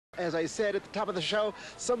As I said at the top of the show,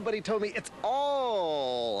 somebody told me it's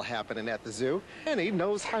all happening at the zoo. Annie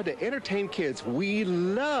knows how to entertain kids. We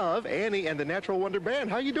love Annie and the Natural Wonder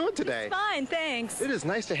Band. How are you doing today? Fine, thanks. It is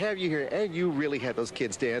nice to have you here, and you really had those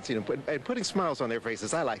kids dancing and putting smiles on their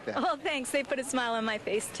faces. I like that. Oh, thanks. They put a smile on my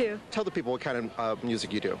face, too. Tell the people what kind of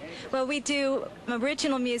music you do. Well, we do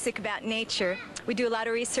original music about nature. We do a lot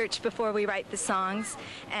of research before we write the songs,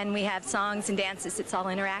 and we have songs and dances. It's all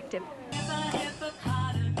interactive.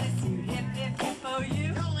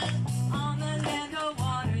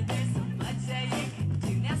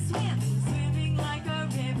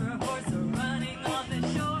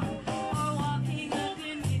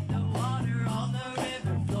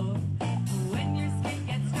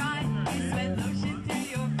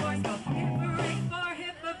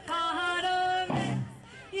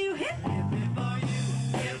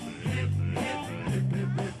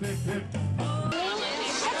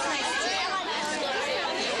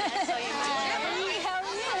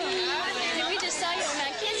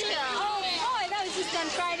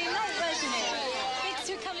 Friday night, wasn't it? Thanks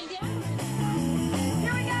for coming down.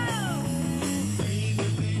 Here we go!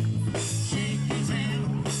 Shake your tail,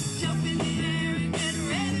 jump in the air and get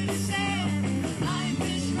ready to sail. Flying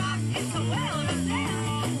fish rock, it's a whale of a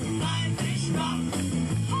sail. Flying fish rock,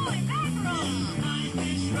 holy mackerel! Flying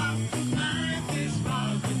fish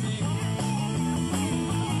rock with me.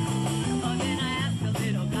 Oh, then I asked the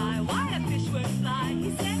little guy why a fish would fly. He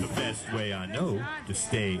said, the best way I know to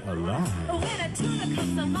stay alive. when a tuna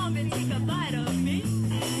comes along and take a bite of me,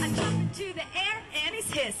 I jump into the air and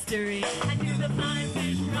it's history. I do the flying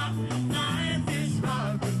fish rock with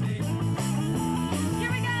me.